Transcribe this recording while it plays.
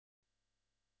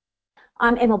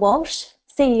I'm Emma Walsh,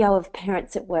 CEO of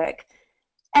Parents at Work.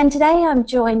 And today I'm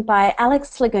joined by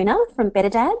Alex Laguna from Better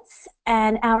Dads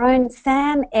and our own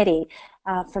Sam Eddy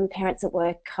from Parents at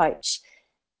Work Coach.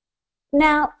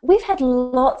 Now, we've had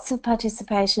lots of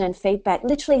participation and feedback.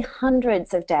 Literally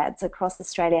hundreds of dads across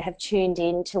Australia have tuned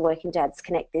in to Working Dads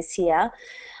Connect this year,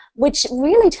 which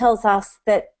really tells us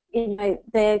that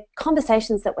the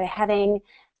conversations that we're having,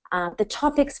 the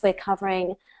topics we're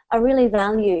covering are really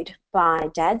valued by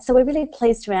dads. So we're really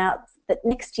pleased to announce that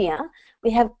next year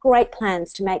we have great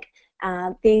plans to make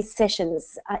these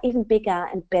sessions even bigger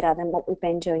and better than what we've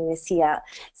been doing this year.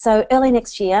 So early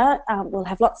next year, we'll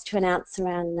have lots to announce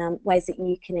around ways that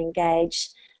you can engage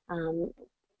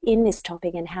in this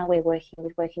topic and how we're working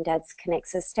with Working Dads Connect.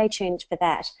 So stay tuned for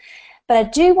that. But I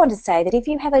do want to say that if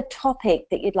you have a topic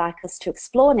that you'd like us to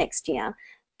explore next year,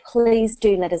 please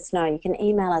do let us know. You can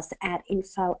email us at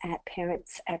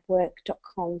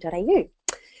info@parentsatwork.com.au.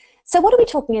 So what are we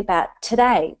talking about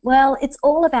today? Well, it's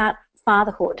all about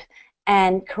fatherhood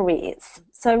and careers.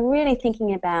 So really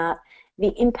thinking about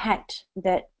the impact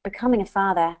that becoming a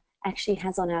father actually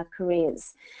has on our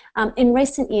careers. In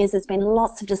recent years, there's been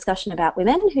lots of discussion about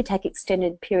women who take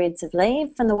extended periods of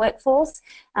leave from the workforce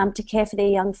to care for their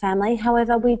young family.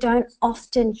 However, we don't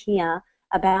often hear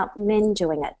about men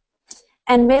doing it.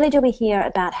 And rarely do we hear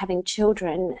about having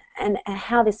children and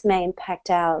how this may impact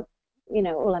our,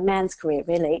 a man's career,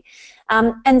 really.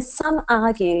 And some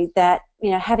argue that,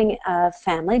 having a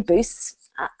family boosts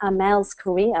a male's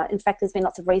career. In fact, there's been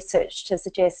lots of research to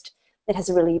suggest it has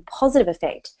a really positive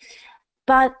effect.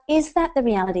 But is that the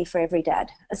reality for every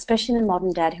dad, especially the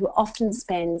modern dad who often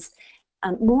spends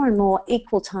more and more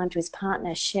equal time to his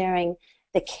partner sharing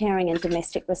the caring and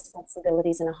domestic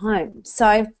responsibilities in a home?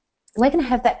 So we're going to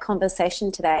have that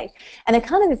conversation today. And the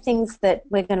kind of the things that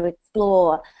we're going to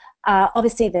explore are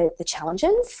obviously the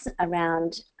challenges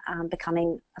around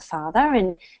becoming a father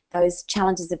and those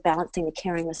challenges of balancing the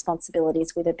caring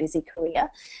responsibilities with a busy career.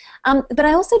 But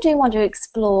I also do want to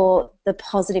explore the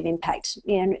positive impact.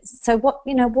 So what's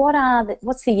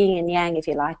the yin and yang, if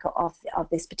you like, of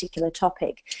this particular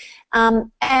topic?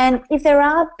 And if there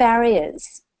are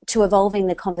barriers to evolving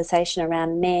the conversation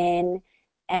around men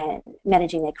and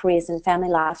managing their careers and family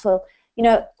life, well,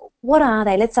 what are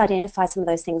they? Let's identify some of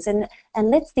those things and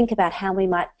let's think about how we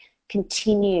might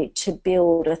continue to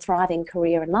build a thriving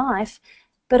career and life,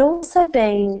 but also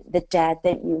being the dad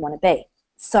that you want to be.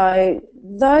 So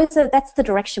that's the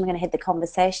direction we're going to head the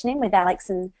conversation in with Alex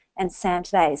and Sam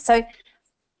today. So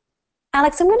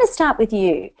Alex, I'm going to start with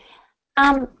you.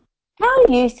 How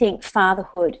do you think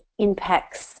fatherhood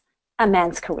impacts a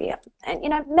man's career? And,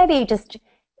 maybe just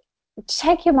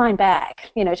take your mind back,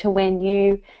 to when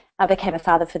you became a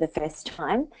father for the first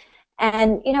time.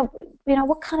 And,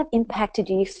 what kind of impact did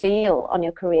you feel on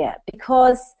your career?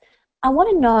 Because I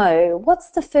want to know what's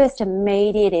the first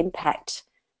immediate impact,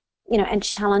 and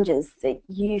challenges that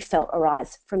you felt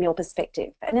arise from your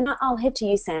perspective. And then I'll head to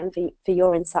you, Sam, for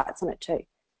your insights on it too.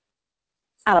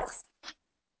 Alex.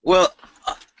 Well,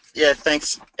 yeah,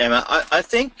 thanks, Emma. I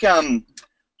think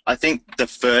the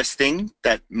first thing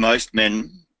that most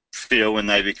men feel when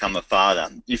they become a father,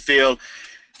 you feel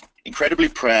incredibly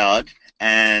proud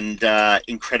and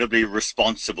incredibly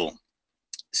responsible.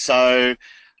 So,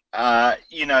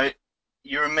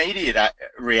 your immediate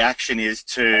reaction is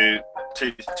to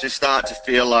start to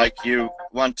feel like you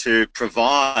want to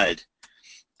provide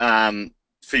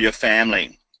for your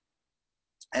family.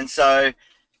 And so,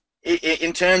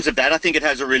 in terms of that, I think it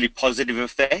has a really positive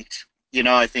effect.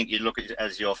 I think you look at it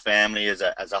as your family as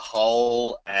a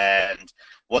whole and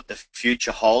what the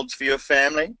future holds for your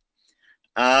family.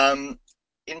 I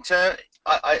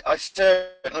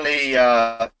certainly,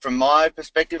 from my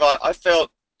perspective, I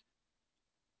felt,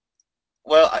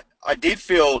 well, I did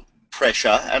feel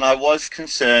pressure, and I was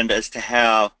concerned as to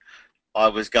how I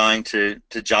was going to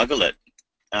juggle it.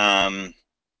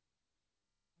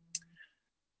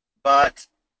 But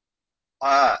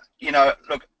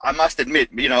look, I must admit,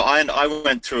 I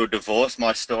went through a divorce.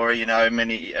 My story,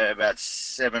 about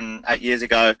 7-8 years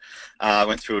ago, I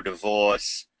went through a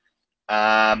divorce.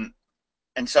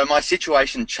 And so my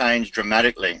situation changed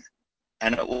dramatically.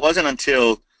 And it wasn't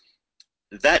until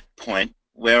that point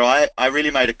where I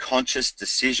really made a conscious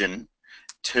decision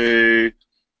to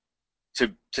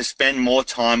spend more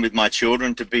time with my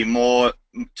children, to be more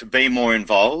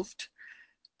involved.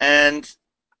 And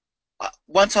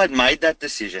once I'd made that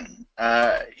decision,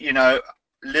 I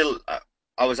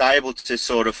was able to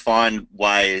sort of find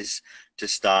ways to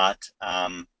start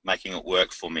making it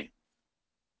work for me.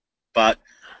 But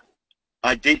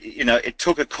I did, it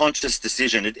took a conscious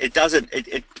decision.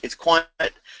 It's quite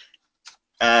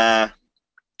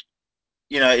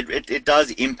it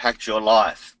does impact your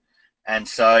life. And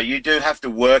so you do have to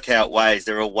work out ways.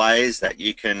 There are ways that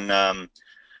you can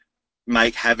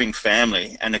make having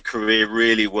family and a career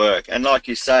really work. And like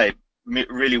you say,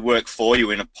 really work for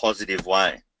you in a positive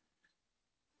way.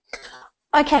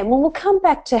 Okay, well, we'll come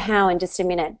back to how in just a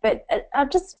minute, but I'll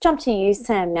just jump to you,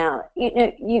 Sam, now.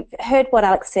 You've heard what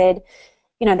Alex said,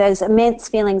 those immense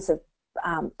feelings of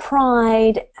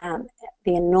pride,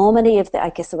 the enormity of the, I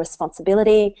guess, the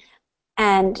responsibility,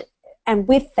 and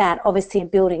with that, obviously, a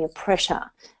building of pressure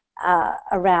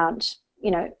around,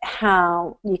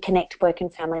 how you connect work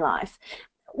and family life.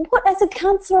 What, as a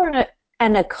counsellor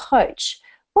and a coach,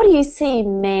 what do you see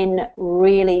men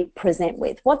really present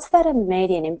with? What's that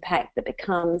immediate impact that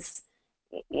becomes,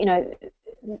 you know,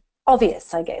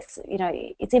 obvious, I guess?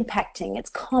 It's impacting, it's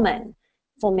common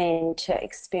for men to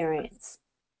experience.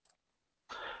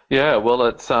 Yeah, well,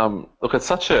 it's look, it's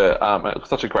such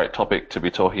a great topic to be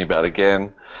talking about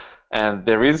again, and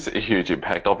there is a huge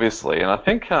impact, obviously, and I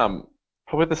think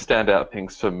probably the standout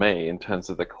things for me in terms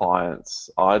of the clients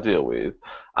I deal with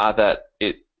are that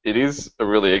it is a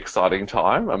really exciting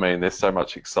time. I mean, there's so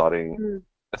much Mm.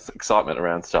 excitement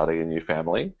around starting a new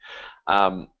family,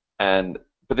 um, and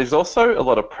but there's also a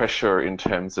lot of pressure in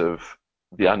terms of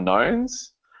the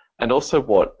unknowns, and also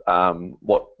what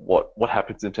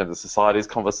happens in terms of society's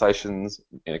conversations,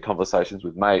 conversations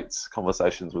with mates,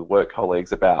 conversations with work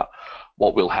colleagues about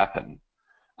what will happen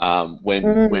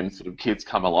Mm. when sort of kids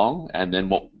come along, and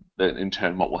then in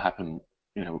turn what will happen,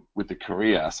 with the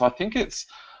career. So I think it's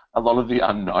a lot of the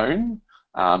unknown,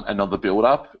 and on the build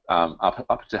up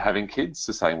to having kids,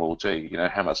 to saying, well, gee,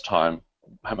 how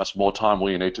much more time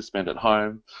will you need to spend at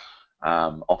home?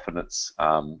 Often it's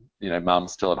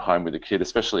mum's still at home with the kid,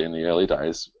 especially in the early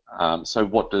days. So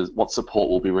what support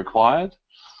will be required?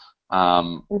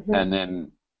 Hmm. And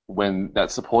then when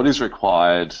that support is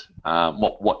required,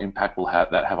 what impact will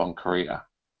that have on career?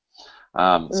 So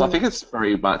I Mm. think it's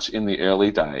very much in the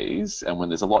early days, and when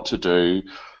there's a lot to do,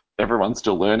 everyone's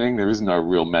still learning. There is no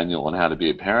real manual on how to be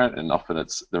a parent, and often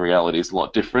the reality is a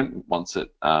lot different once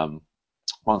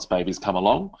babies come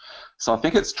along. So I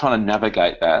think it's trying to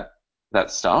navigate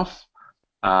that stuff,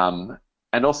 um,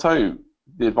 and also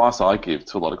the advice I give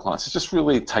to a lot of clients is just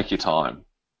really take your time.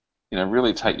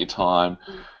 Really take your time,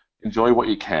 enjoy what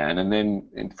you can, and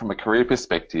then from a career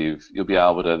perspective, you'll be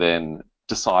able to then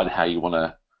decide how you want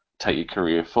to take your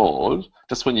career forward.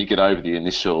 Just when you get over the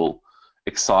initial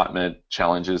excitement,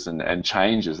 challenges, and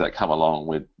changes that come along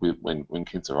with when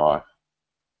kids arrive.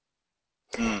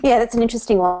 Mm, Yeah, that's an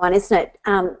interesting one, isn't it?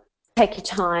 Take your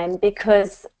time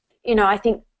because, I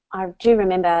think I do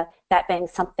remember that being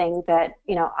something that,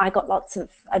 I got lots of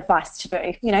advice to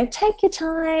do. Take your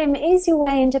time, ease your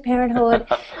way into parenthood.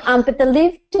 But the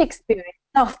lived experience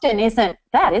often isn't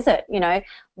that, is it?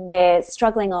 We're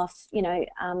struggling off,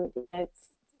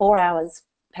 4 hours,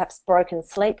 perhaps broken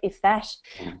sleep, if that.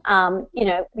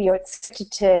 You're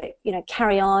expected to,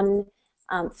 carry on.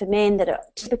 For men that are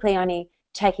typically only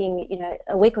taking,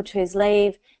 a week or two's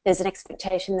leave, there's an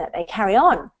expectation that they carry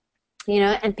on,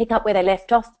 and pick up where they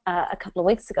left off a couple of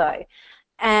weeks ago.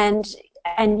 And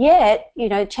yet,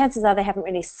 chances are they haven't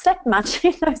really slept much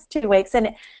in those 2 weeks,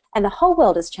 and the whole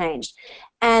world has changed.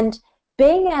 And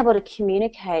being able to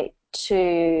communicate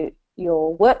to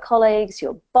your work colleagues,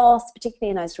 your boss,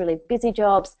 particularly in those really busy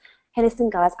jobs, hey, listen,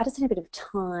 guys, I just need a bit of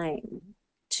time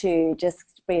to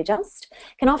just readjust,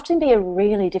 can often be a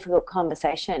really difficult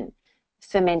conversation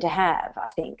for men to have, I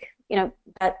think.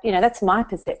 But that's my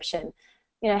perception.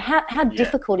 How yeah.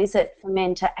 difficult is it for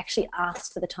men to actually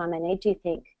ask for the time they need, do you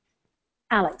think?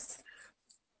 Alex?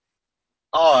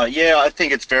 Oh, yeah, I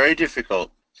think it's very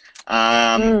difficult.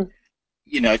 Um,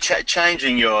 Mm.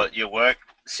 changing your work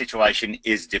situation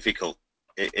is difficult.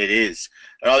 It is.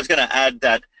 But I was going to add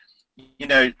that,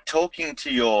 talking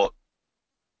to your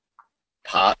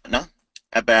partner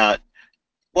about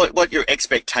what your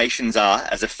expectations are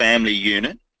as a family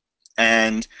unit,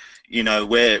 and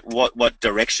where what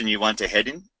direction you want to head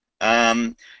in,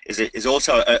 is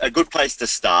also a good place to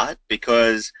start,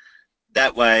 because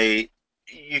that way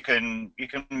you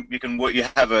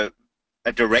have a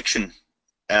direction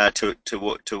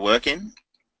to work in.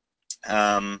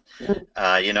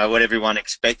 Mm. What everyone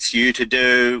expects you to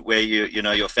do, where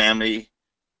your family,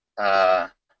 uh,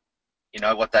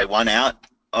 what they want out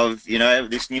of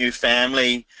this new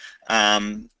family.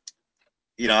 Um,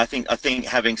 I think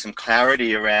having some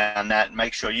clarity around that, and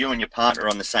make sure you and your partner are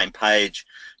on the same page,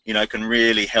 can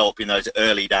really help in those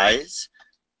early days.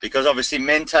 Because obviously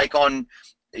men take on,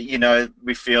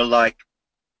 we feel like,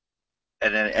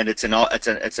 and it's an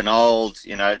old,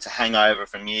 it's a hangover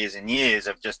from years and years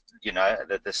of just,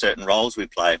 the certain roles we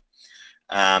play.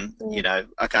 You know,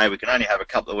 okay, we can only have a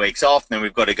couple of weeks off, then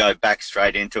we've got to go back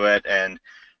straight into it, and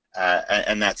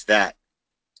that's that.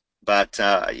 But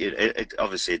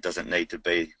obviously it doesn't need to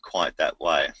be quite that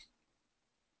way.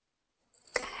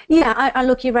 Yeah, I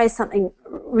look, you raised something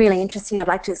really interesting I'd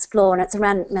like to explore, and it's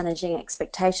around managing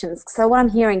expectations. So what I'm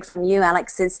hearing from you,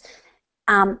 Alex, is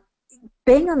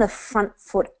being on the front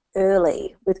foot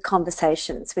early with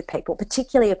conversations with people,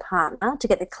 particularly a partner, to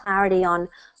get the clarity on,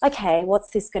 okay, what's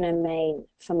this going to mean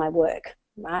for my work,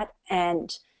 right?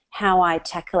 And how I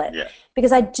tackle it. Yeah.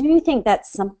 Because I do think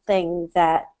that's something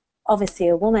that obviously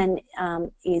a woman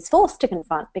is forced to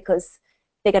confront, because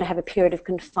they're going to have a period of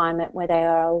confinement where they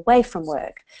are away from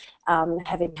work,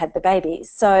 having had the baby.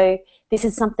 So this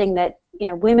is something that, you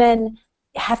know, women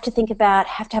have to think about,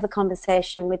 have to have a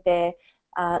conversation with their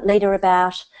leader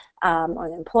about, or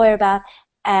an employer about,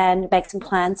 and make some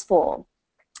plans for.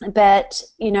 But,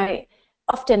 you know,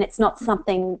 often it's not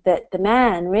something that the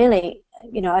man really,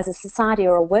 you know, as a society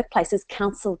or a workplace is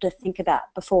counseled to think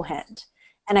about beforehand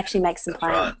and actually make some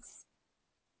plans. Right.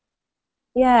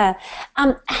 Yeah.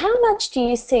 How much do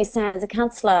you see, Sam, as a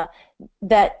counsellor,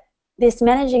 that this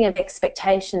managing of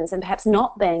expectations and perhaps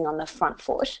not being on the front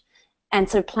foot and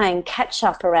sort of playing catch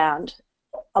up around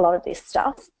a lot of this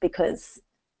stuff because,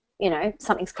 you know,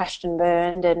 something's crashed and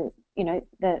burned, and, you know,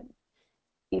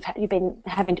 you've been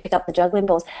having to pick up the juggling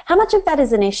balls. How much of that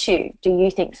is an issue, do you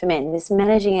think, for men, this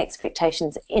managing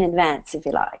expectations in advance, if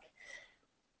you like?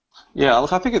 Yeah,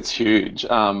 look, I think it's huge.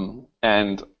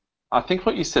 And I think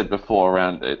what you said before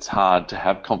around it's hard to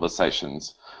have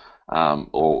conversations,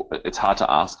 or it's hard to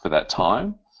ask for that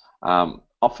time.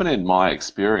 Often in my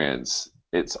experience,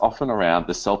 it's often around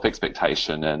the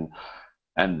self-expectation,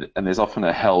 and there's often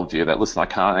a held view that, listen, I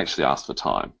can't actually ask for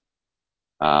time.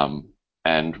 Um,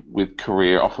 and with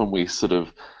career, often we sort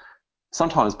of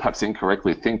sometimes perhaps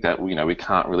incorrectly think that, you know, we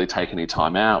can't really take any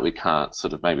time out. We can't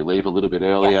sort of maybe leave a little bit Yeah.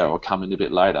 earlier or come in a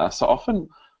bit later. So often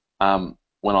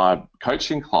when I'm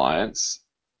coaching clients,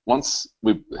 once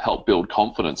we help build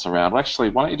confidence around, well, actually,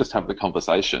 why don't you just have the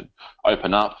conversation,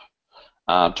 open up,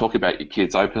 talk about your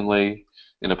kids openly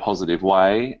in a positive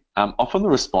way. Often the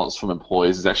response from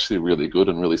employees is actually really good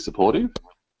and really supportive.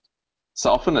 So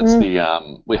often it's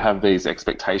we have these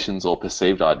expectations or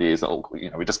perceived ideas that, you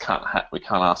know, we just we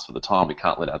can't ask for the time. We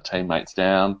can't let our teammates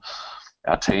down,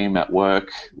 our team at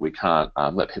work. We can't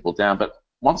let people down. But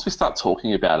once we start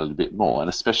talking about it a bit more, and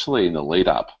especially in the lead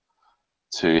up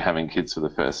to having kids for the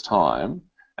first time,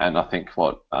 and I think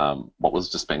what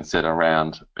was just being said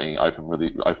around being open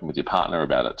with your partner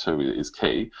about it too is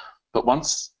key. But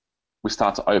once we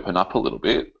start to open up a little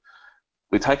bit,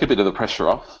 we take a bit of the pressure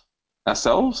off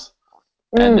ourselves.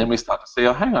 And then we start to see,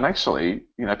 oh, hang on, actually,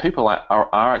 you know, people are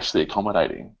actually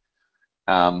accommodating.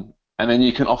 And then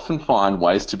you can often find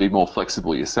ways to be more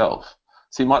flexible yourself.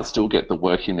 So you might still get the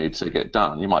work you need to get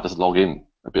done. You might just log in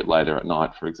a bit later at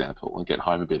night, for example, and get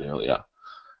home a bit earlier.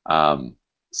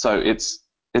 So it's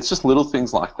just little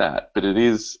things like that. But it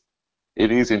is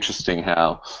interesting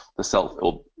how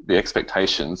the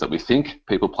expectations that we think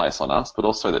people place on us, but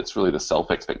also that's really the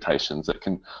self-expectations that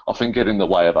can often get in the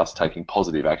way of us taking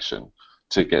positive action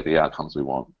to get the outcomes we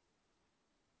want.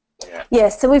 Yeah,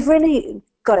 so we've really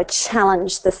got to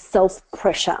challenge the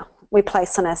self-pressure we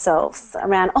place on ourselves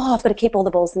around, oh, I've got to keep all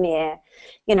the balls in the air.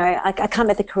 You know, I can't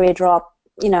let the career drop.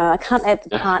 You know, I can't let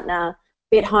the partner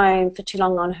be at home for too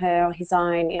long on her or his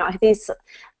own. You know, this,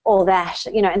 all that,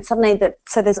 you know, and suddenly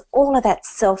so there's all of that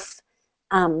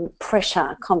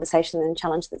self-pressure conversation and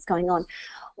challenge that's going on.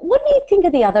 What do you think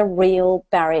are the other real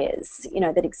barriers, you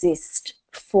know, that exist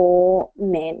for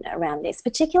men around this,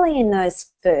 particularly in those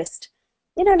first,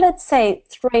 you know, let's say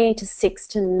 3 to 6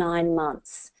 to 9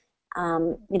 months,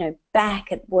 you know,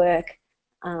 back at work,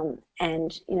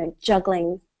 and, you know,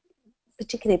 juggling,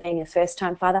 particularly being a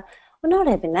first-time father. Well,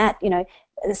 not even that, you know,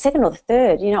 the second or the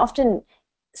third, you know, often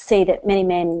see that many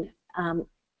men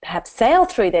perhaps sail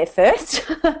through their first,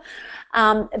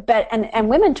 but and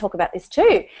women talk about this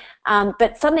too,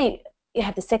 but suddenly you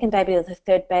have the second baby or the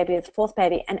third baby or the fourth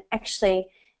baby, and actually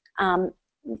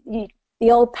the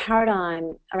old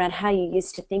paradigm around how you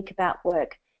used to think about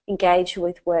work, engage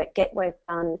with work, get work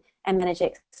done, and manage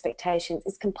expectations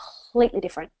is completely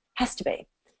different. Has to be,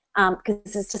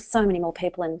 because there's just so many more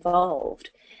people involved.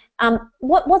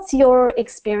 What's your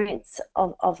experience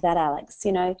of that, Alex?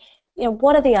 You know,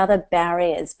 what are the other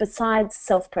barriers besides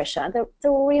self-pressure,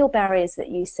 the real barriers that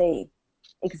you see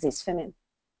exist for men?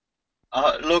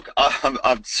 Look,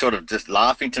 I'm sort of just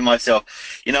laughing to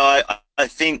myself. You know, I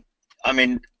think, I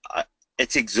mean,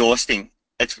 it's exhausting.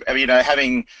 It's, you know,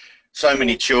 having so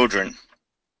many children,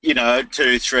 you know,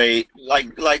 2, 3,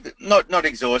 like not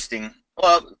exhausting.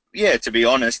 Well, yeah, to be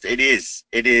honest, it is.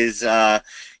 It is.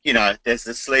 You know, there's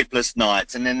the sleepless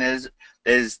nights, and then there's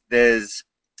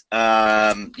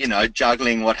you know,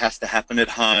 juggling what has to happen at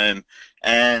home,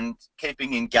 and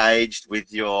keeping engaged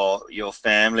with your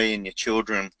family and your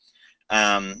children.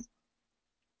 Um,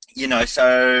 you know,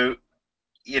 so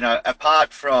you know,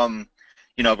 apart from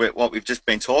you know what we've just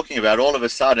been talking about, all of a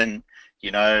sudden,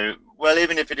 you know, well,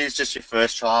 even if it is just your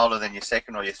first child, or then your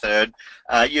second or your third,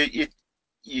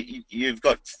 you've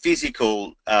got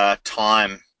physical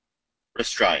time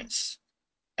restraints,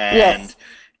 and Yes.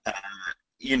 uh,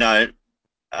 you know,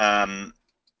 um,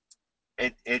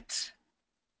 it, it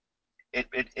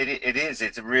it is.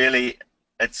 It's really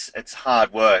it's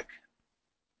hard work.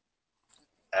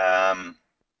 Um,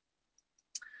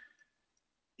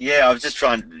 yeah, I was just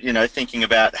trying, you know, thinking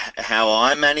about how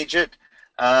I manage it.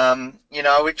 You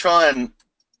know, we try and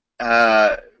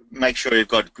uh, make sure you've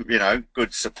got, you know,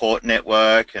 good support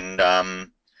network, and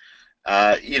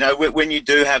you know, when you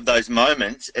do have those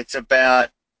moments, it's about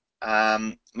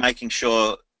making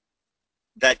sure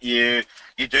that you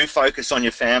do focus on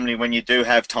your family when you do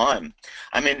have time.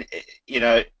 I mean, you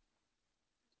know,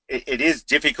 it is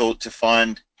difficult to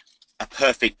find a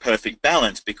perfect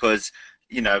balance, because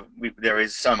you know there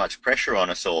is so much pressure on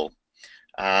us all.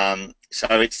 So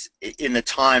it's in the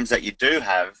times that you do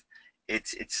have,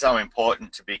 it's so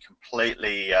important to be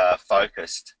completely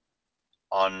focused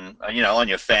on, you know, on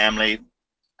your family.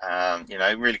 You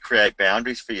know, really create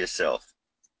boundaries for yourself.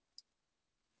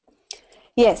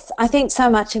 Yes, I think so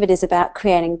much of it is about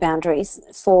creating boundaries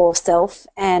for self,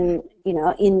 and you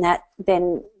know, in that,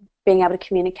 then being able to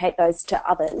communicate those to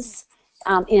others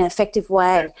in an effective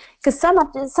Yeah, way. Because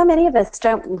so many of us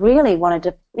don't really want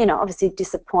to, you know, obviously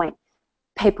disappoint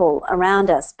people around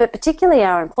us, but particularly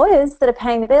our employers that are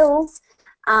paying the bills.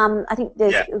 I think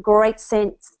there's yeah, a great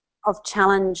sense of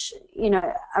challenge, you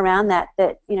know, around that.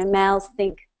 That you know, males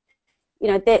think, you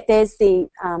know, there's the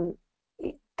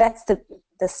that's the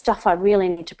stuff I really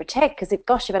need to protect, because if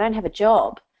I don't have a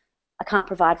job, I can't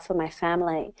provide for my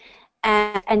family.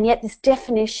 And yet this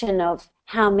definition of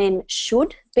how men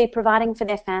should be providing for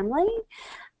their family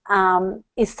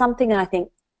is something that I think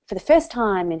for the first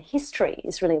time in history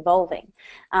is really evolving,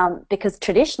 because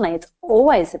traditionally it's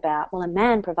always about, well, a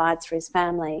man provides for his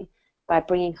family by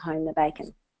bringing home the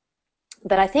bacon.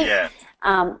 But I think yeah,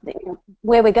 um,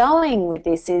 where we're going with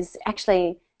this is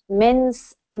actually men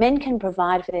can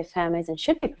provide for their families and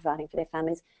should be providing for their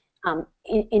families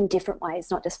in different ways,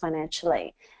 not just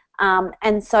financially.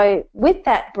 And so with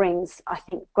that brings, I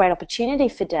think, great opportunity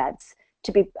for dads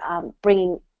to be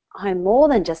bringing home more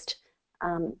than just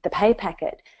the pay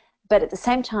packet. But at the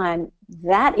same time,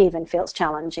 that even feels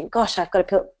challenging. Gosh, I've got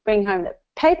to bring home the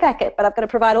pay packet, but I've got to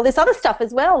provide all this other stuff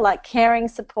as well, like caring,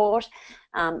 support,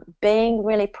 being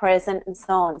really present, and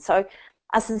so on. So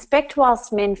I suspect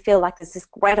whilst men feel like there's this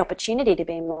great opportunity to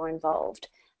be more involved,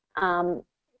 um,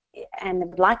 and they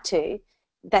would like to,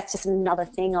 that's just another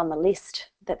thing on the list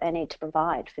that they need to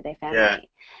provide for their yeah. family.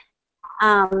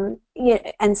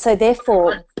 Yeah, and so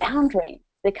therefore boundaries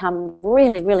become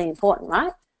really, really important,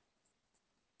 right?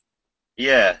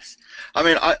 Yes. I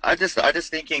mean, I just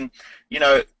thinking, you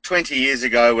know, 20 years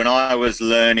ago when I was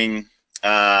learning,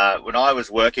 when I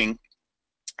was working,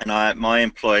 and my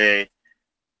employer,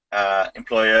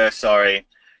 sorry,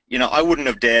 you know, I wouldn't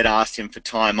have dared ask him for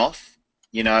time off,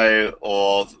 you know,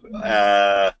 or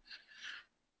uh,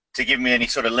 to give me any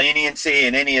sort of leniency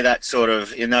in any of that sort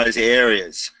of in those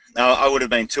areas. I would have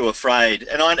been too afraid,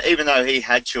 and even though he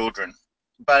had children,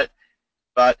 but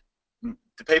but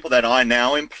the people that I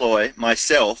now employ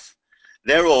myself,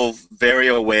 they're all very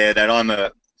aware that I'm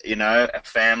a, you know, a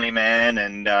family man,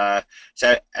 and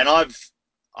and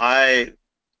I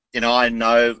you know, I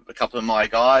know a couple of my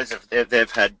guys,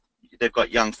 they've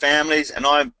got young families, and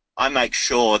I make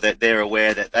sure that they're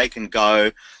aware that they can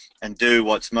go and do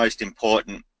what's most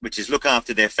important, which is look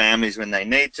after their families when they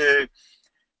need to.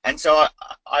 And so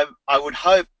I would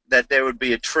hope that there would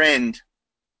be a trend,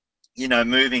 you know,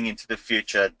 moving into the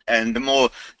future, and the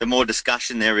more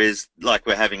discussion there is, like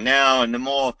we're having now, and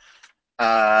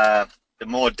uh, the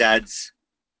more dads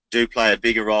do play a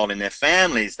bigger role in their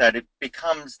families, that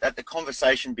the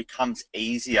conversation becomes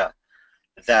easier,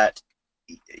 that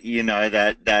you know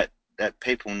that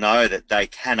people know that they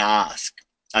can ask,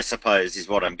 I suppose, is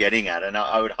what I'm getting at. And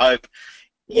I would hope,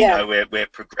 you Yeah. know, we're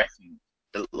progressing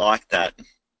like that.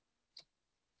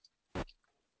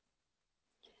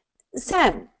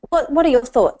 Sam, what are your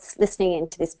thoughts listening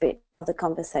into this bit of the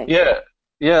conversation? Yeah,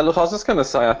 yeah. Look, I was just going to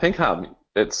say, I think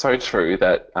it's so true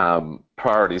that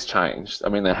priorities change. I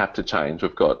mean, they have to change.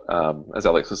 We've got, as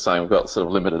Alex was saying, we've got sort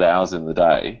of limited hours in the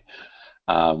day.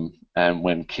 And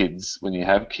when you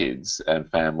have kids and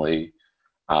family,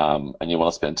 and you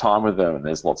want to spend time with them, and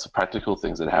there's lots of practical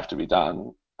things that have to be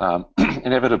done,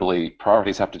 inevitably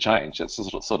priorities have to change. That's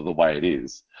sort of the way it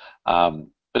is.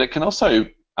 But it can also,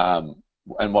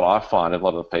 and what I find, a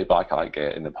lot of the feedback I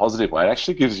get in a positive way, it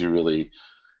actually gives you really,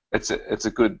 it's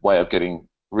a good way of getting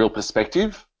real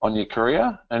perspective on your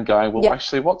career and going, well, Yeah.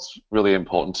 actually, what's really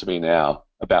important to me now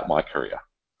about my career?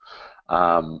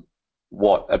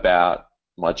 What about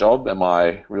my job am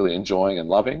I really enjoying and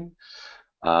loving?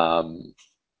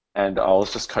 And I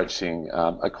was just coaching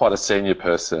quite a senior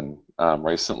person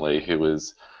recently who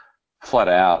was flat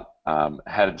out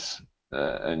had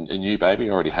a new baby,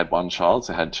 already had one child,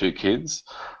 so had two kids.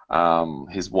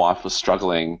 His wife was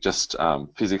struggling just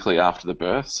physically after the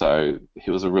birth, so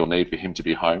it was a real need for him to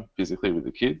be home physically with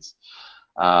the kids.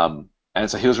 And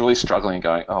so he was really struggling,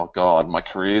 going, "Oh God, my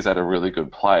career's at a really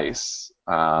good place.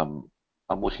 I'm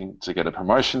looking to get a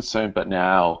promotion soon, but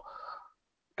now,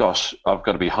 gosh, I've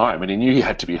got to be home." And he knew he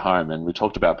had to be home, and we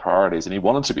talked about priorities, and he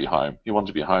wanted to be home. He wanted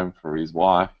to be home for his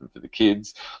wife and for the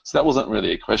kids. So that wasn't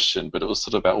really a question, but it was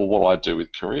sort of about, well, what do I do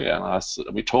with career? And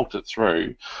we talked it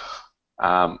through,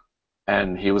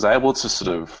 and he was able to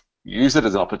sort of use it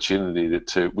as an opportunity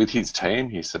with his team.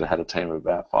 He sort of had a team of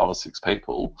about 5 or 6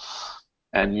 people,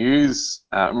 and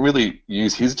really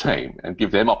use his team and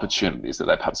give them opportunities that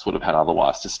they perhaps would have had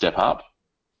otherwise to step up,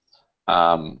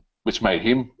 which made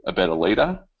him a better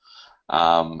leader,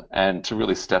 and to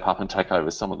really step up and take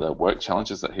over some of the work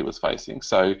challenges that he was facing.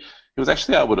 So he was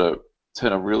actually able to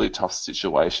turn a really tough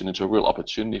situation into a real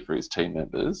opportunity for his team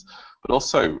members, but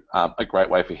also a great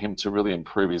way for him to really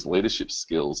improve his leadership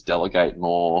skills, delegate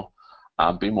more,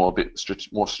 be more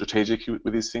more strategic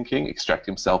with his thinking, extract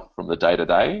himself from the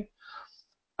day-to-day.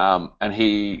 And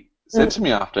he said to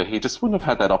me after, he just wouldn't have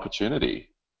had that opportunity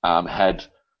had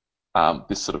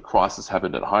this sort of crisis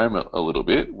happened at home a little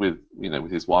bit with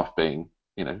his wife being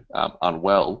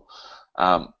unwell.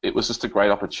 It was just a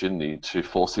great opportunity to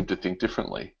force him to think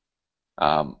differently.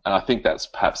 And I think that's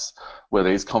perhaps where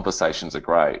these conversations are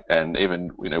great. And even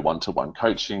one-to-one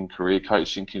coaching, career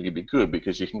coaching can be good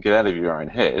because you can get out of your own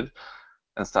head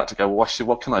and start to go, well, actually,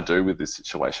 what can I do with this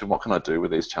situation? What can I do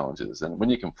with these challenges? And when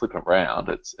you can flip it around,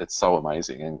 it's so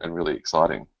amazing and really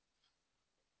exciting.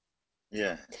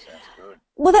 Yeah, sounds good.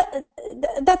 Well,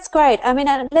 that's great. I mean,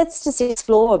 let's just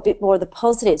explore a bit more of the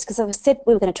positives, because I said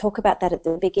we were going to talk about that at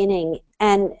the beginning,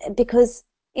 and because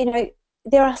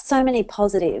there are so many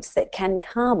positives that can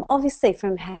come, obviously,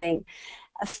 from having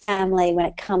a family when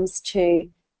it comes to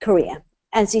career.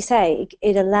 As you say,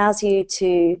 it allows you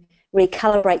to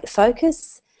recalibrate your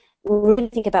focus, really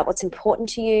think about what's important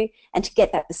to you, and to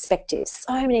get that perspective.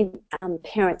 So many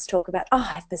parents talk about, oh,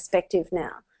 I have perspective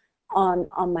now on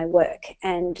my work,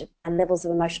 and levels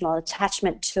of emotional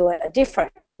attachment to it are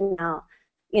different now.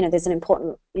 There's an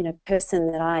important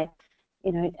person that a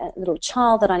little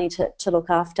child that I need to look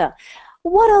after.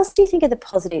 What else do you think are the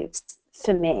positives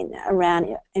for men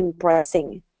around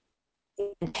embracing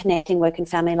and connecting work and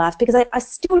family life? Because I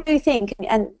still do think,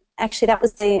 and actually that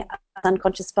was the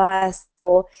unconscious bias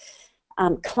or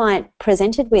client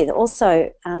presented with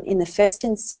also in the first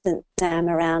instance,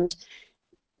 around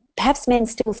perhaps men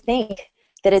still think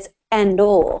that it's and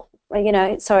or,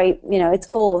 it's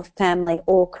all family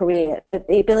or career, but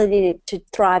the ability to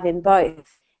thrive in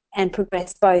both and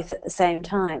progress both at the same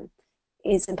time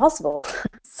is impossible.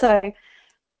 So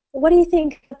what do you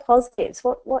think are the positives?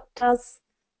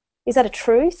 Is that a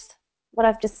truth, what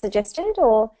I've just suggested,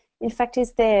 or in fact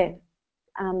is there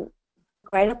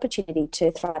great opportunity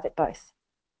to thrive at both?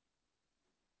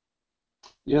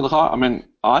 Yeah, look, I mean,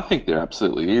 I think there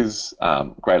absolutely is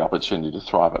great opportunity to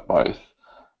thrive at both,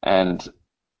 and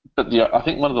I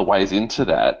think one of the ways into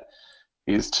that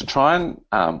is to try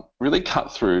and really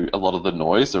cut through a lot of the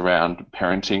noise around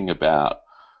parenting about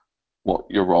what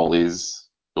your role is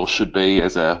or should be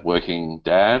as a working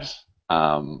dad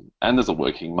and as a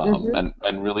working mum, Mm-hmm.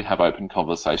 and really have open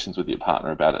conversations with your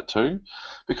partner about it too,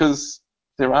 because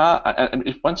there are, and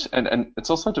if once, and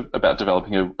it's also about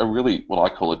developing a really what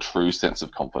I call a true sense of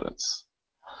confidence.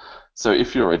 So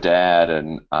if you're a dad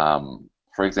and,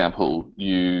 for example,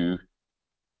 you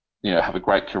have a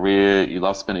great career, you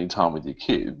love spending time with your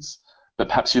kids, but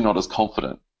perhaps you're not as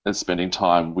confident as spending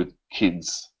time with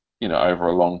kids, over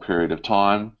a long period of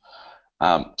time.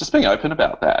 Just being open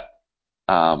about that.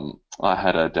 I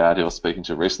had a dad who I was speaking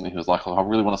to recently who was like, "Oh, I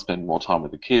really want to spend more time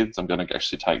with the kids. I'm going to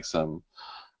actually take some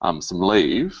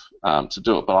leave to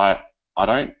do it, but I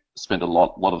don't spend a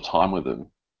lot of time with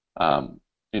them,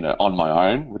 on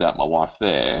my own without my wife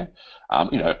there,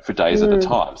 for days at a Mm.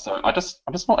 time. So I'm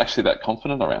just not actually that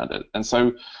confident around it. And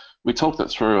so we talked it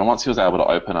through, and once he was able to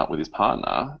open up with his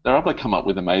partner, they're able to come up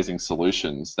with amazing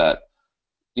solutions that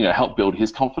help build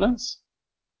his confidence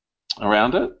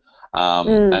around it.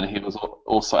 And he was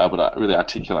also able to really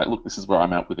articulate, look, this is where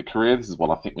I'm at with the career. This is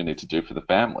what I think we need to do for the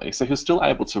family. So he was still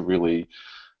able to really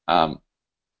um,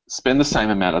 spend the same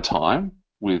amount of time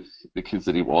with the kids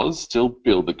that he was, still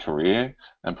build the career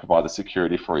and provide the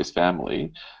security for his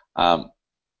family.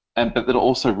 But that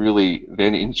also really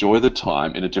then enjoy the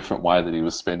time in a different way that he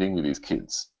was spending with his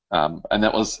kids. And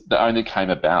that only came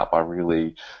about by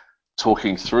really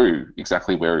talking through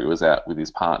exactly where he was at with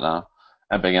his partner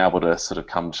and being able to sort of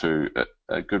come to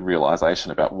a good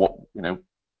realization about what where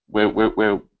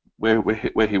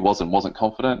he was and wasn't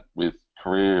confident with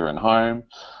career and home,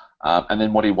 and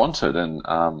then what he wanted. And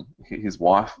his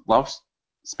wife loved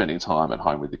spending time at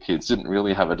home with the kids, didn't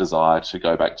really have a desire to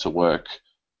go back to work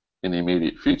in the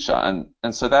immediate future.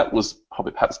 And so that was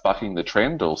probably perhaps bucking the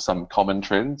trend or some common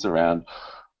trends around,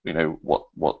 what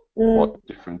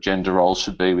different gender roles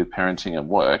should be with parenting and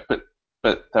work.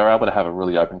 But they're able to have a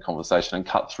really open conversation and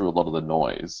cut through a lot of the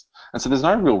noise. And so there's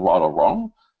no real right or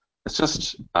wrong. It's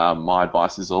just my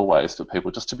advice is always to people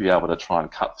just to be able to try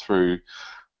and cut through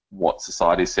what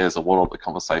society says or what all the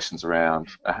conversations around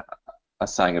are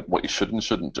saying of what you should and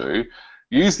shouldn't do.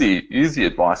 Use the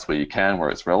advice where you can, where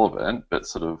it's relevant, but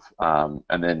sort of,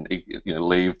 and then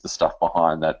leave the stuff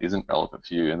behind that isn't relevant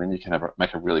for you, and then you can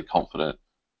make a really confident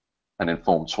and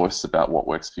informed choice about what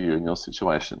works for you in your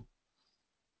situation.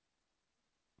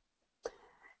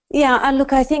 Yeah, and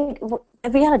look, I think the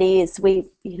reality is we,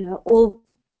 all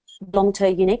belong to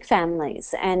unique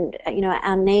families, and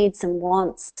our needs and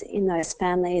wants in those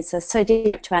families are so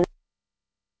different to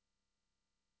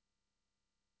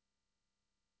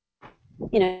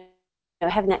our,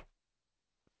 having that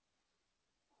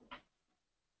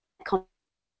conversation.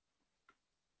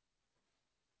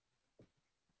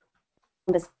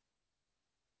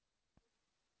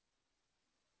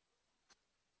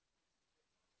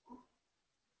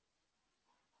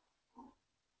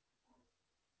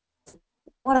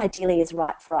 What ideally is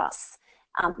right for us.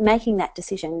 Making that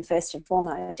decision first and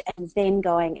foremost, and then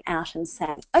going out and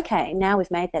saying, okay, now we've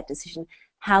made that decision,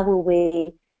 how will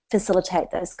we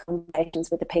facilitate those conversations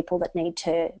with the people that need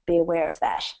to be aware of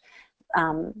that?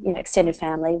 Extended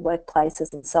family,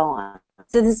 workplaces, and so on.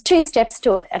 So there's 2 steps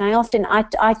to it, and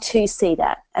I too see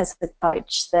that as a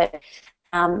coach, that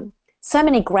so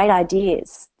many great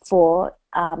ideas for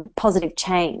positive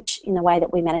change in the way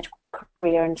that we manage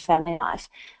career and family life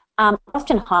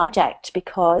often hijacked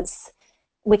because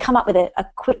we come up with a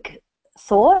quick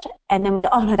thought and then we go,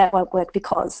 oh no, that won't work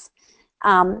because,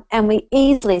 and we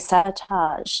easily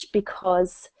sabotage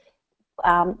because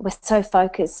we're so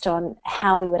focused on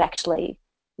how we would actually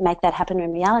make that happen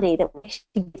in reality that we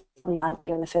should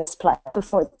in the first place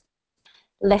before it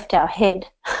left our head.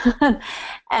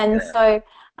 And so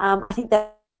I think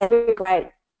that's a very great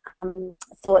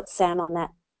thought, Sam, on that.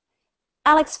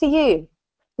 Alex, for you,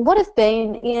 what have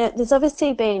been, there's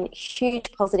obviously been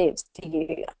huge positives for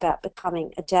you about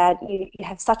becoming a dad. You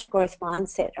have such a growth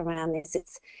mindset around this.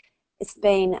 It's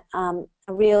been a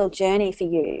real journey for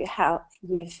you, how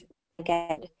you've,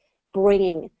 again,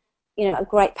 bringing, a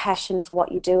great passion for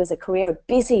what you do as a career, a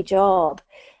busy job,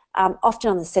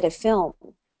 often on the set of film,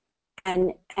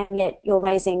 and yet you're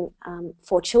raising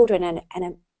 4 children and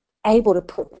are able to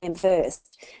put them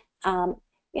first.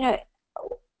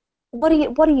 What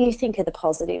do you think are the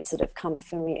positives that have come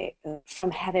from you from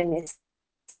having this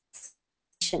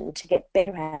mission to get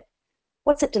better at it?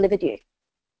 What's it delivered you?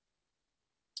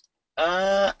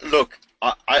 Look,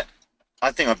 I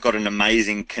think I've got an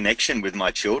amazing connection with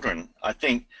my children. I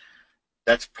think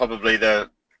that's probably the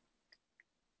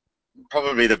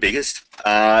biggest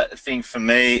thing for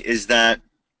me is that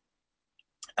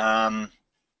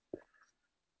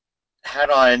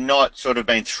had I not sort of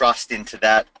been thrust into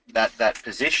that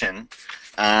position,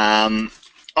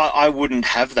 I wouldn't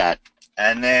have that.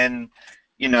 And then,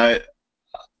 you know,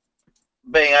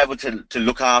 being able to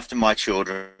look after my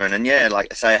children and like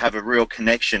I say, have a real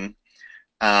connection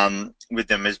with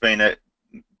them has been the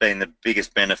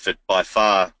biggest benefit by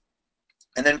far.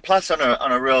 And then plus on a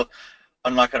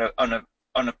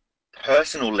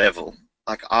personal level,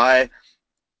 like I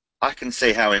can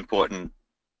see how important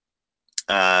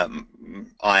I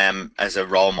am as a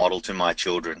role model to my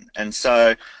children, and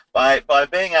so by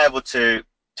being able to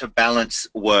balance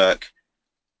work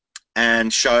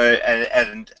and show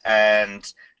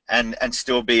and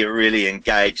still be a really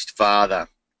engaged father,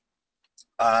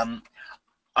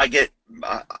 I get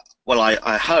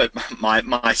I hope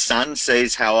my son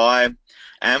sees how I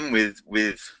am with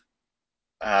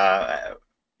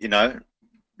you know,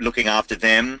 looking after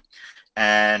them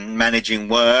and managing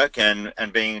work and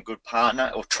being a good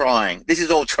partner, or trying. This is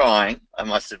all trying, I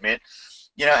must admit.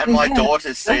 And my Yeah.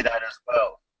 daughters see that as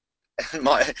well.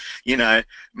 my you know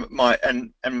my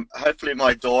and hopefully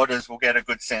my daughters will get a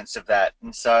good sense of that,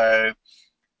 and so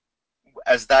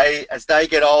as they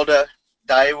get older,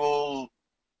 they will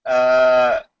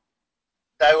uh,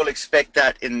 they will expect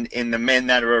that in the men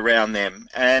that are around them,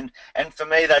 and for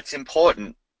me that's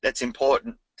important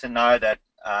to know that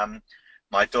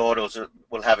my daughters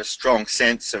will have a strong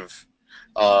sense of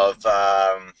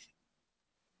uh,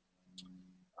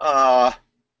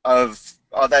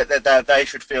 that they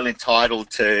should feel entitled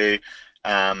to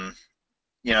um,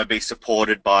 be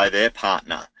supported by their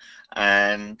partner,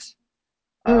 and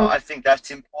Mm. I think that's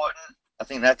important. I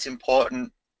think that's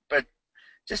important, but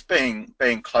just being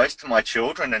close to my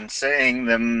children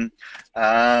and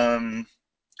um,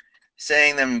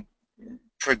 seeing them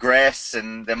progress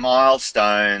and the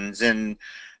milestones, and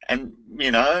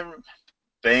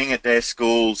being at their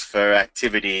schools for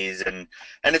activities, and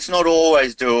it's not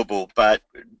always doable, but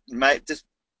mate, just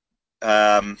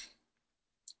um,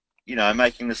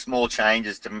 making the small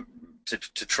changes to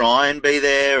try and be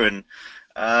there, and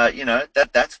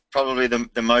that's probably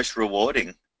the most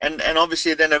rewarding, and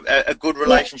obviously then a good Yeah.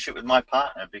 relationship with my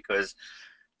partner, because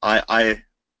I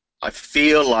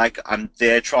feel like I'm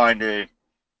there trying to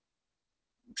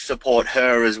support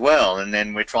her as well, and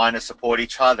then we're trying to support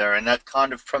each other, and that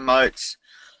kind of promotes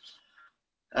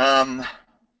um,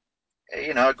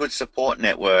 a good support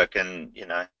network, and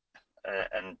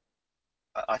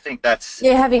I think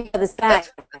You're having others that's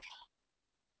back.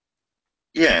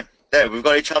 yeah, there we've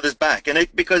got each other's back, and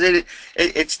because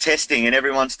it's testing, and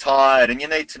everyone's tired, and you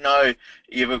need to know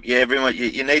you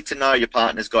need to know your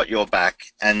partner's got your back,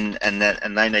 and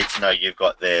they need to know you've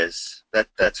got theirs.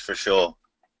 That's for sure.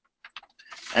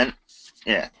 And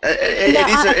yeah,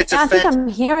 Yeah, it's a I think fan. I'm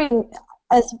hearing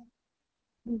as.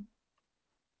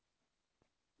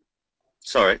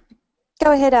 Sorry.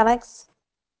 Go ahead, Alex.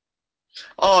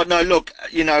 Oh no, look,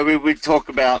 we talk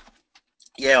about,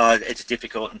 yeah, it's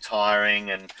difficult and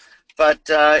tiring, but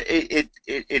it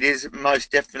is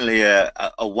most definitely a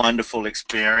wonderful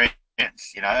experience,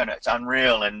 and it's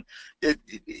unreal, and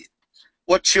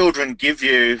what children give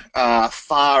you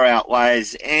far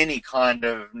outweighs any kind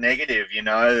of negative.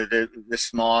 The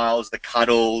smiles, the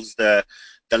cuddles, the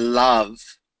love,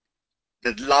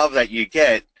 the love that you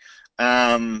get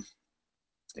um,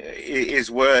 is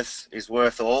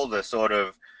worth all the sort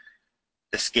of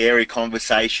the scary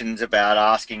conversations about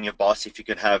asking your boss if you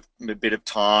could have a bit of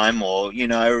time, or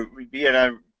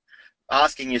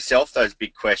asking yourself those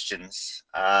big questions.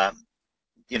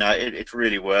 It's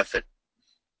really worth it.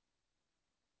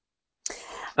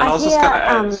 And I I was just going to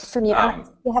hear add, from you, Alex,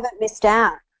 you haven't missed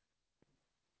out.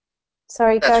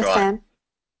 Sorry, That's go, right. Sam.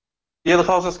 yeah, look,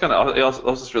 I was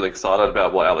just really excited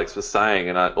about what Alex was saying,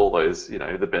 and all those,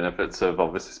 the benefits of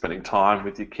obviously spending time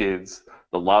with your kids,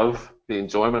 the love, the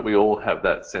enjoyment. We all have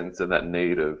that sense and that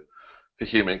need for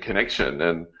human connection,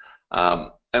 and I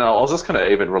was just going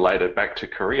to even relate it back to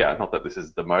career. Not that this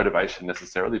is the motivation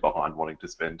necessarily behind wanting to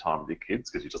spend time with your kids,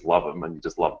 because you just love them and you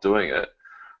just love doing it.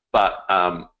 But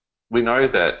we know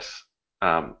that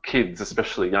kids,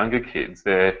 especially younger kids,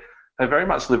 they very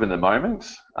much live in the moment.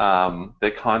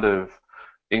 They're kind of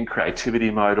in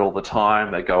creativity mode all the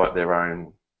time. They go at their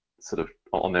own sort of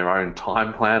on their own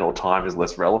time plan, or time is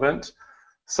less relevant.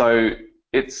 So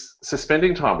it's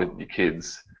spending time with your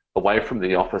kids away from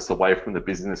the office, away from the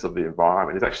business of the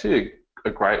environment, is actually a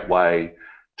great way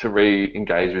to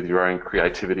re-engage with your own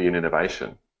creativity and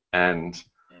innovation. And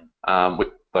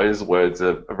those words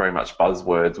are very much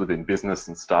buzzwords within business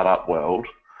and startup world,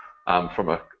 from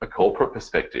a corporate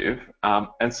perspective.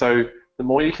 And so the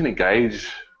more you can engage,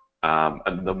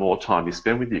 and the more time you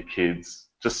spend with your kids,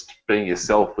 just being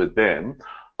yourself with them,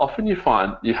 often you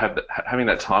find having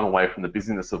that time away from the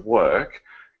busyness of work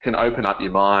can open up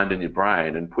your mind and your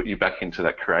brain and put you back into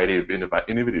that creative,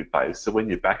 innovative phase. So when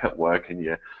you're back at work and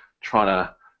you're trying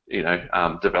to,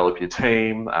 develop your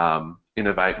team,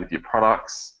 innovate with your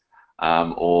products,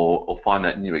 or find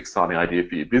that new exciting idea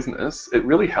for your business, it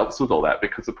really helps with all that,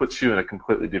 because it puts you in a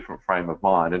completely different frame of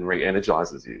mind and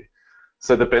re-energizes you.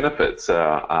 So the benefits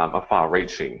are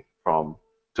far-reaching from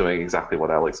doing exactly what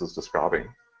Alex was describing.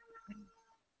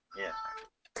 Yeah.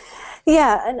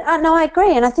 Yeah, and no, I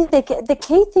agree, and I think the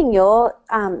key thing you're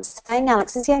saying,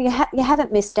 Alex, is you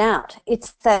haven't missed out.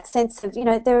 It's that sense of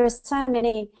there are so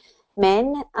many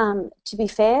men, to be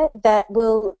fair, that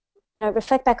will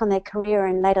reflect back on their career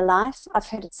in later life. I've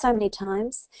heard it so many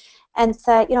times, and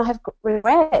say, I have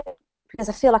regret because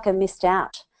I feel like I missed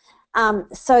out.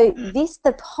 So Mm.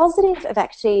 the positive of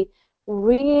actually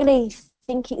really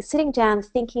thinking, sitting down,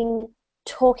 thinking,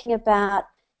 talking about,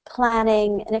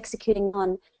 planning and executing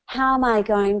on how am I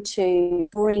going to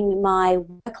bring my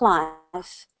work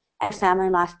life and family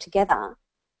life together,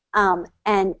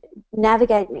 and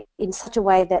navigate in such a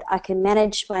way that I can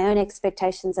manage my own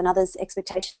expectations and others'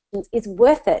 expectations is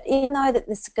worth it, even though that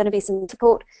there's going to be some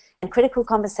difficult and critical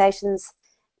conversations,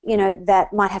 you know,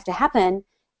 that might have to happen.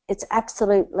 It's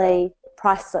absolutely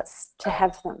priceless to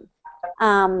have them.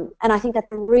 And I think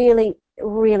that's a really,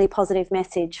 really positive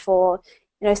message for,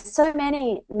 you know, so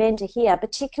many men to hear,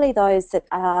 particularly those that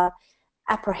are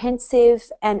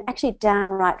apprehensive and actually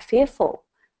downright fearful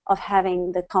of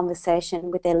having the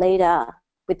conversation with their leader,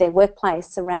 with their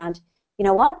workplace around, you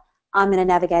know what, I'm going to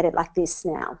navigate it like this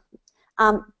now.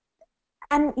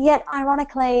 And yet,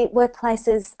 ironically,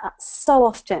 workplaces so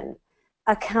often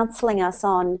are counselling us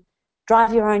on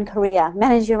drive your own career,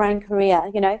 manage your own career,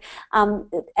 you know,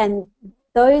 and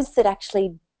those that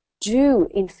actually do,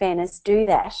 in fairness, do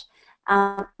that,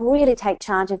 really take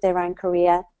charge of their own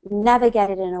career, navigate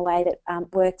it in a way that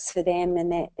works for them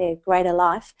and their greater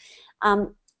life,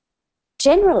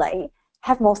 generally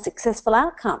have more successful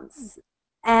outcomes.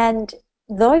 And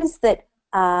those that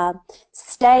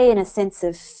stay in a sense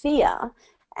of fear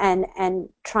and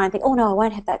try and think, oh no, I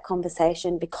won't have that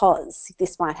conversation because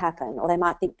this might happen, or they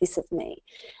might think this of me,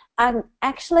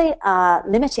 actually are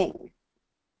limiting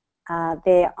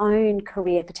their own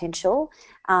career potential,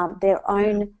 their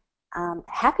own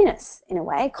happiness in a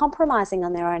way, compromising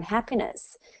on their own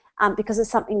happiness because of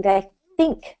something they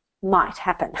think might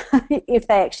happen if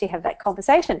they actually have that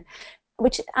conversation,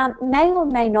 which may or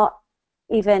may not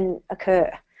even occur.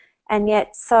 And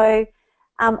yet, so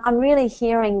I'm really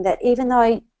hearing that even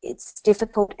though it's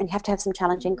difficult and you have to have some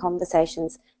challenging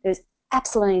conversations, there's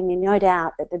absolutely no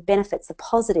doubt that the benefits, the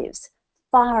positives,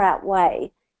 far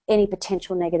outweigh any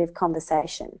potential negative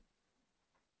conversation.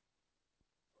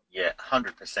 Yeah,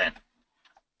 100%.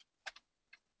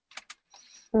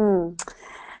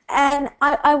 And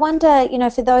I wonder, you know,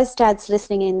 for those dads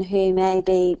listening in who may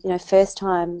be, you know,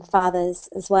 first-time fathers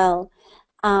as well,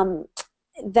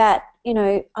 that, you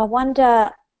know, I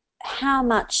wonder how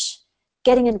much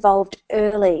getting involved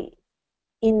early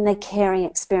in the caring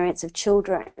experience of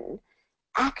children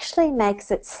actually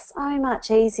makes it so much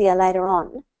easier later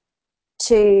on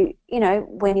to, you know,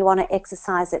 when you want to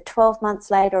exercise it 12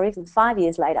 months later or even 5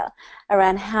 years later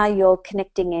around how you're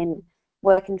connecting in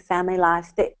work and family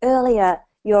life. The earlier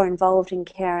you're involved in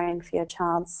caring for your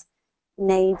child's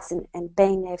needs and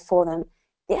being there for them,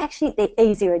 the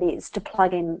easier it is to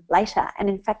plug in later and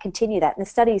in fact continue that. And the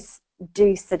studies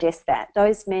do suggest that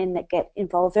those men that get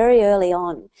involved very early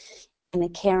on in the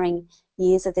caring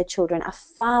years of their children are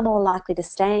far more likely to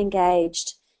stay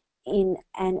engaged in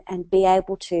and be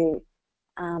able to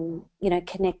you know,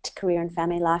 connect career and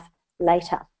family life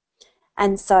later.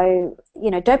 And so,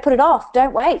 you know, don't put it off,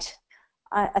 don't wait,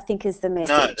 I think is the message.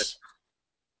 No,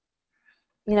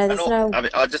 you know, there's no... I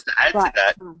mean, I'll just add right.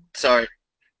 to that. So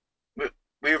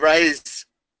we raise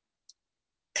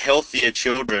healthier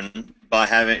children by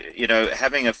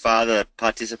having a father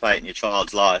participate in your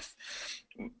child's life.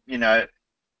 You know,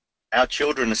 our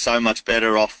children are so much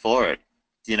better off for it,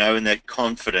 you know, in their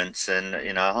confidence and,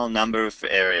 you know, a whole number of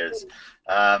areas.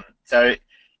 So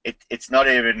it's not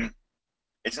even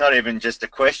just a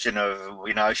question of,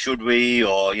 you know, should we,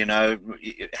 or, you know,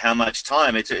 how much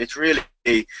time. It's really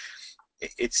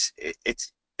it's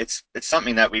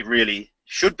something that we really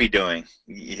should be doing.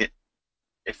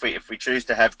 If we choose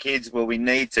to have kids, well, we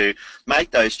need to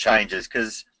make those changes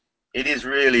because it is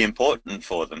really important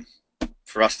for them,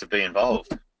 for us to be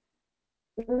involved.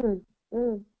 Mm,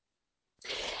 mm.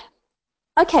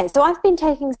 Okay, so I've been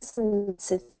taking some,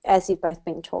 as you've both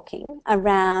been talking,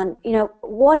 around, you know,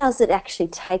 what does it actually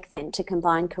take then to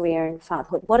combine career and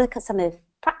fatherhood? What are some of the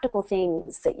practical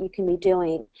things that you can be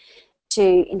doing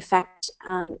to, in fact,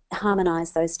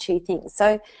 harmonise those two things?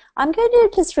 So I'm going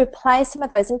to just replay some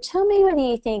of those and tell me whether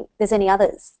you think there's any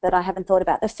others that I haven't thought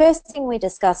about. The first thing we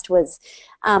discussed was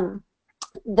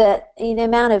the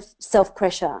amount of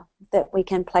self-pressure that we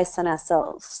can place on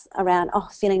ourselves around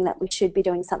feeling that we should be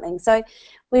doing something. So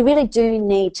we really do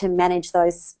need to manage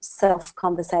those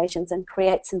self-conversations and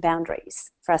create some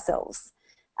boundaries for ourselves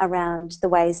around the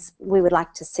ways we would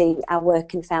like to see our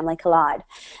work and family collide.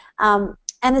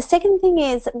 And the second thing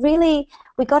is really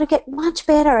we've got to get much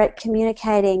better at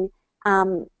communicating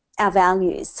our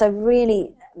values. So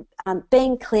really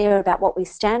being clear about what we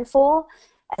stand for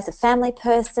as a family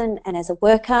person and as a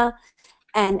worker,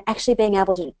 and actually being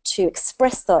able to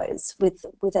express those with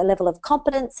a level of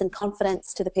competence and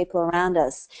confidence to the people around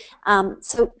us.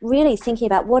 So really thinking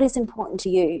about what is important to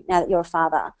you now that you're a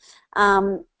father,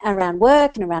 around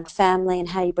work and around family and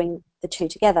how you bring the two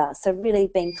together. So really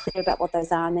being clear about what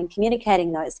those are and then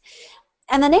communicating those.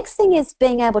 And the next thing is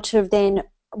being able to then,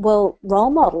 well,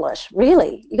 role model it,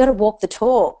 really. You've got to walk the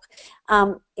talk.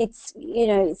 It's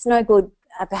no good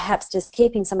perhaps just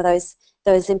keeping some of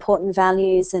those important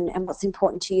values and what's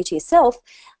important to you to yourself.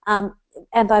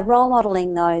 And by role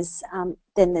modelling those,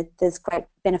 then there's great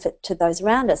benefit to those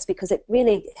around us, because it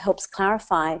really helps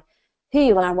clarify who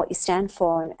you are and what you stand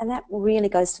for, and that really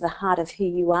goes to the heart of who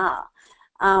you are.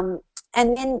 And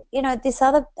then, this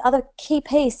other key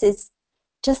piece is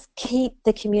just keep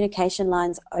the communication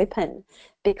lines open,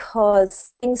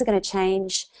 because things are going to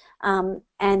change, and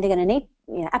they're going to need,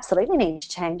 absolutely need to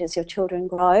change as your children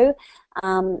grow,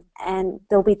 and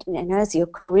there'll be, as your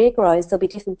career grows, there'll be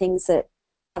different things that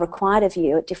are required of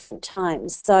you at different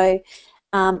times. So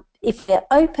if they're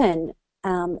open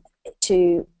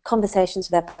to conversations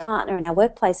with our partner in our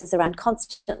workplaces around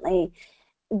constantly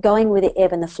going with the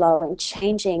ebb and the flow and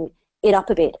changing it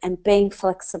up a bit and being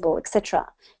flexible, etc.,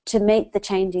 to meet the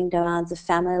changing demands of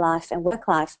family life and work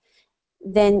life,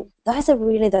 then those are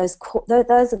really those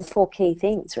are the four key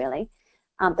things, really,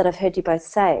 that I've heard you both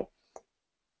say.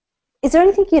 Is there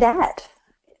anything you'd add?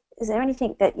 Is there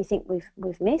anything that you think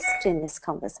we've missed in this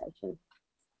conversation?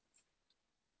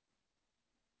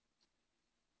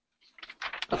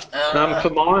 For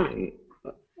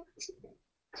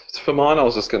mine, I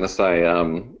was just going to say,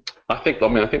 I think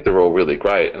they're all really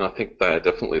great, and I think they are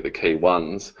definitely the key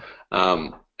ones.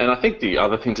 And I think the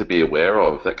other thing to be aware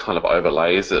of that kind of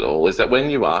overlays it all is that when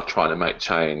you are trying to make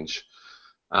change,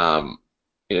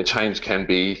 change can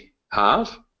be hard.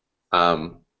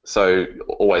 So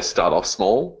always start off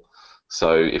small.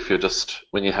 So if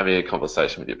when you're having a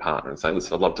conversation with your partner and saying,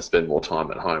 listen, I'd love to spend more time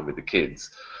at home with the kids,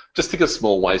 just think of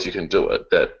small ways you can do it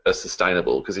that are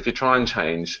sustainable. Because if you try and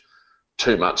change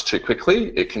too much too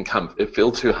quickly, it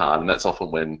feels too hard, and that's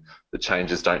often when the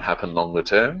changes don't happen longer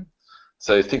term.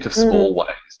 So think of small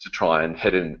ways to try and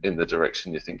head in the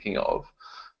direction you're thinking of.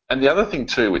 And the other thing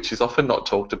too, which is often not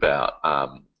talked about,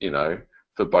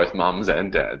 for both mums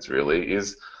and dads really,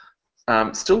 is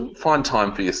still find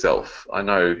time for yourself. I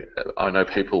know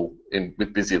people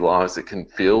with busy lives, it can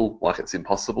feel like it's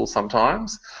impossible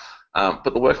sometimes.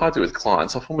 But the work I do with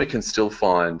clients, often we can still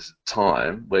find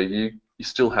time where you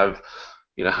still have,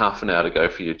 half an hour to go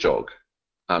for your jog,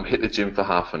 hit the gym for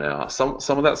half an hour.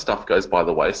 Some of that stuff goes by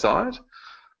the wayside,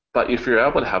 but if you're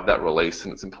able to have that release,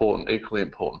 and it's equally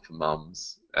important for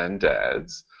mums and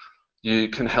dads, you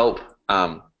can help,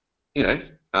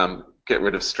 get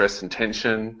rid of stress and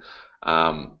tension.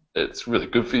 It's really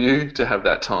good for you to have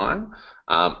that time.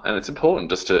 And it's important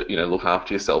just to look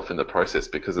after yourself in the process,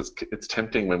 because it's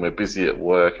tempting when we're busy at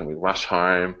work and we rush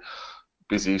home,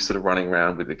 busy sort of running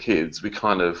around with the kids, we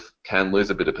kind of can lose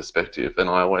a bit of perspective. And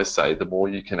I always say the more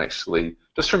you can actually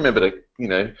just remember to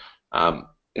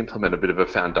implement a bit of a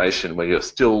foundation where you're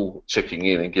still checking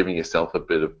in and giving yourself a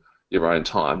bit of your own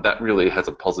time, that really has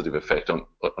a positive effect on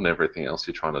everything else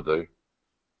you're trying to do.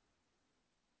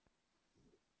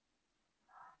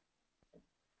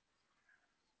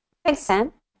 Thanks,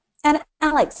 Sam. And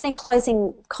Alex, any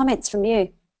closing comments from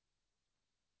you?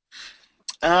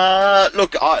 I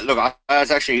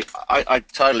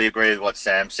totally agree with what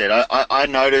Sam said. I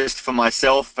noticed for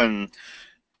myself and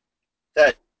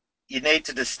that you need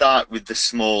to just start with the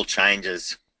small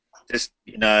changes. Just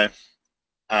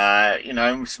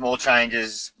small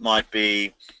changes might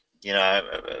be,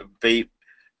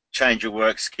 change your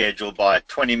work schedule by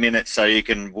 20 minutes so you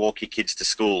can walk your kids to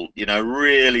school.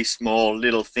 Really small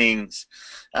little things,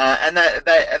 and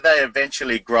they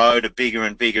eventually grow to bigger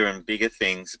and bigger and bigger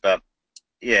things. But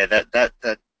yeah,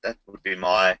 that would be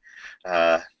my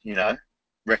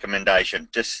recommendation.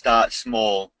 Just start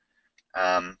small,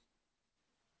 and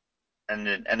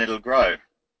it'll grow.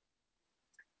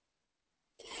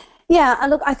 Yeah,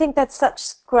 look, I think that's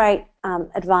such great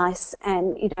advice,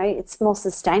 and it's more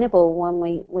sustainable when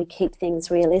we keep things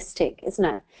realistic, isn't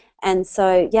it? And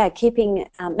so, yeah,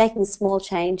 making small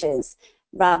changes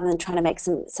rather than trying to make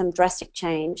some drastic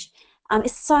change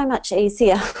is so much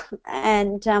easier.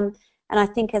 And I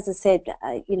think, as I said,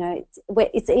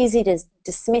 it's easy to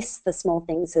dismiss the small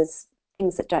things as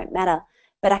things that don't matter,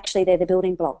 but actually they're the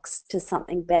building blocks to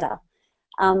something better.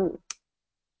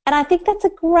 And I think that's a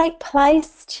great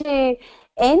place to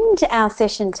end our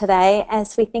session today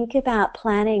as we think about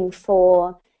planning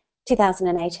for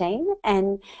 2018.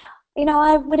 And,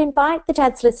 I would invite the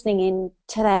dads listening in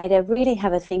today to really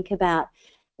have a think about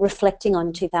reflecting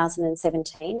on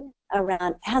 2017,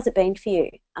 around how's it been for you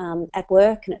at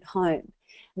work and at home.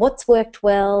 What's worked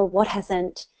well, what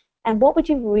hasn't, and what would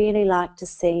you really like to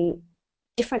see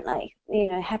differently,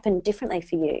 happen differently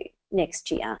for you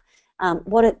next year?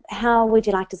 How would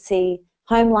you like to see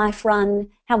home life run?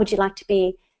 How would you like to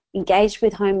be engaged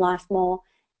with home life more?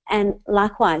 And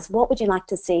likewise, what would you like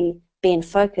to see be in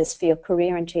focus for your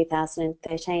career in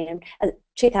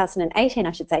 2018,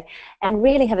 I should say, and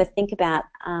really have a think about,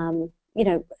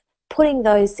 putting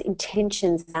those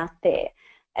intentions out there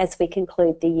as we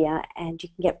conclude the year, and you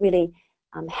can get really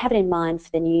have it in mind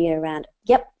for the new year around,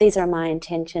 yep, these are my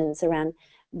intentions around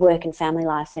work and family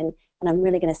life, and I'm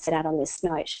really going to set out on this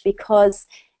note. Because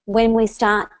when we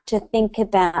start to think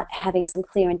about having some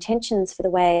clear intentions for the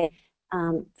way,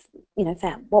 for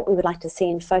what we would like to see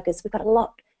in focus, we've got a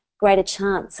lot greater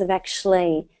chance of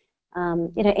actually,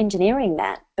 engineering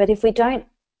that. But if we don't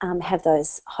have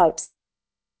those hopes,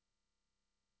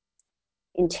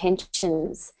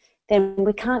 intentions, then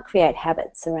we can't create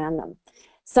habits around them.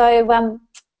 So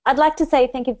I'd like to say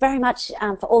thank you very much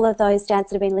for all of those dads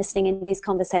that have been listening in these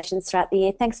conversations throughout the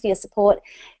year. Thanks for your support.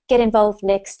 Get involved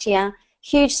next year.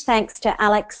 Huge thanks to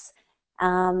Alex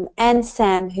and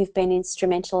Sam, who've been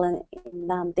instrumental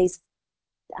in these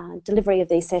delivery of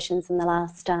these sessions in the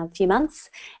last few months.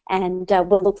 And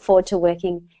we'll look forward to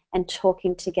working and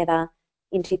talking together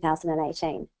in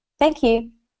 2018. Thank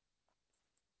you.